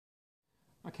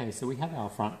Okay, so we have our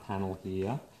front panel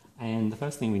here, and the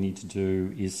first thing we need to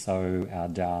do is sew our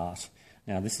dart.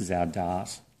 Now this is our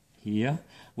dart here.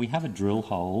 We have a drill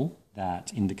hole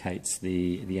that indicates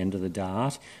the end of the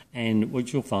dart, and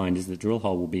what you'll find is the drill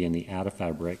hole will be in the outer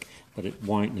fabric, but it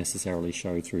won't necessarily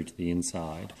show through to the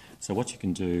inside. So what you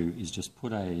can do is just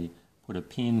put a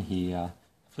pin here,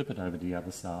 flip it over to the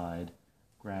other side,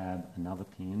 grab another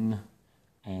pin,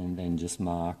 and then just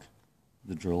mark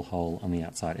the drill hole on the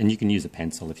outside. And you can use a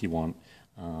pencil if you want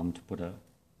to put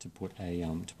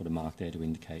a mark there to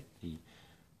indicate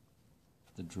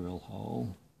the drill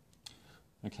hole.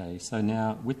 Okay, so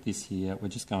now with this here, we're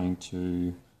just going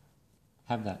to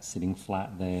have that sitting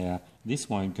flat there. This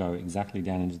won't go exactly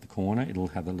down into the corner. It'll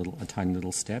have a tiny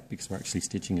little step because we're actually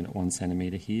stitching it at 1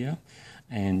 centimetre here.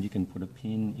 And you can put a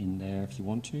pin in there if you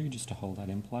want to, just to hold that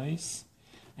in place.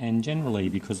 And generally,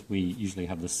 because we usually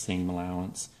have the seam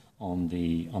allowance on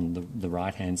the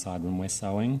right hand side when we're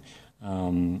sewing,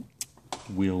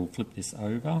 we'll flip this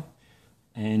over,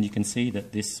 and you can see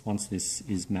that once this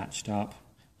is matched up,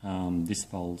 this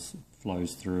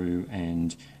flows through,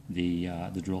 and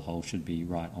the drill hole should be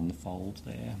right on the fold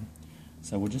there.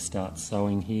 So we'll just start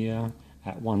sewing here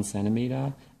at 1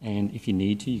 centimetre, and if you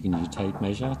need to, you can use a tape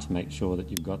measure to make sure that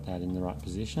you've got that in the right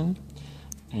position,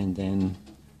 and then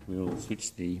we'll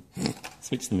switch the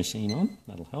machine on.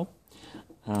 That'll help.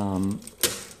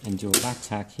 And do a back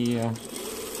tack here,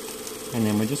 and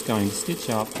then we're just going to stitch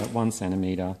up at 1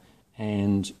 centimetre,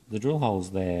 and the drill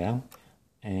hole's there,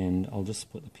 and I'll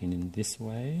just put the pin in this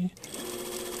way,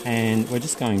 and we're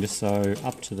just going to sew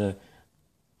up to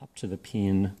the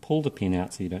pin, pull the pin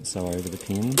out so you don't sew over the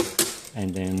pin,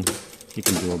 and then you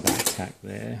can do a back tack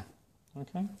there.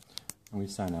 Okay, and we've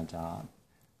sewn our dart.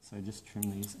 So just trim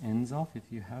these ends off if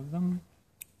you have them,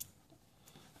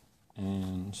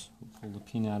 and we'll pull the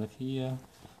pin out of here,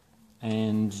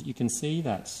 and you can see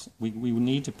that we will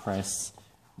need to press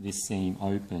this seam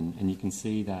open, and you can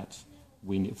see that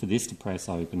for this to press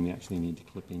open we actually need to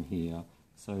clip in here.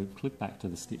 So clip back to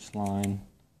the stitch line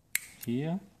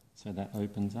here, so that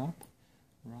opens up,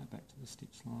 right back to the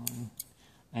stitch line.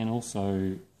 And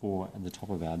also for the top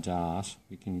of our dart,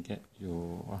 we can get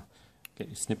your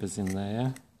snippers in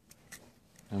there,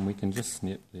 and we can just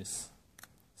snip this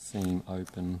seam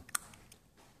open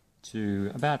to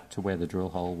about to where the drill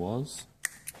hole was.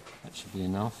 That should be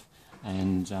enough.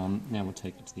 And now we'll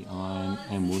take it to the iron,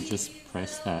 and we'll just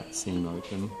press that seam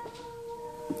open.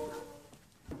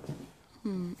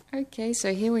 Okay,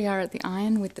 so here we are at the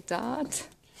iron with the dart.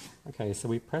 Okay, so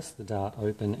we press the dart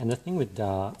open, and the thing with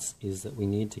darts is that we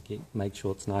need to make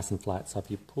sure it's nice and flat. So if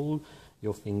you pull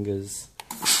your fingers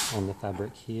on the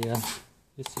fabric here,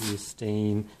 this is your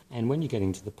steam, and when you're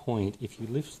getting to the point, if you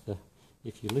lift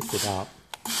it up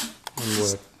and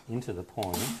work into the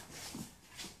point,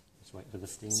 just wait for the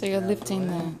steam. So you're lifting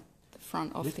the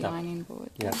front off the ironing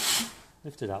board. Yeah,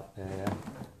 lift it up there,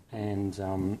 and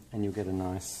you'll get a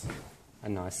nice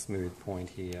smooth point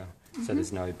here. So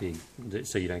there's no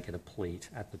so you don't get a pleat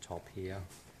at the top here.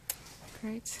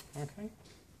 Great. Okay,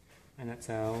 and that's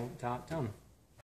our dart done.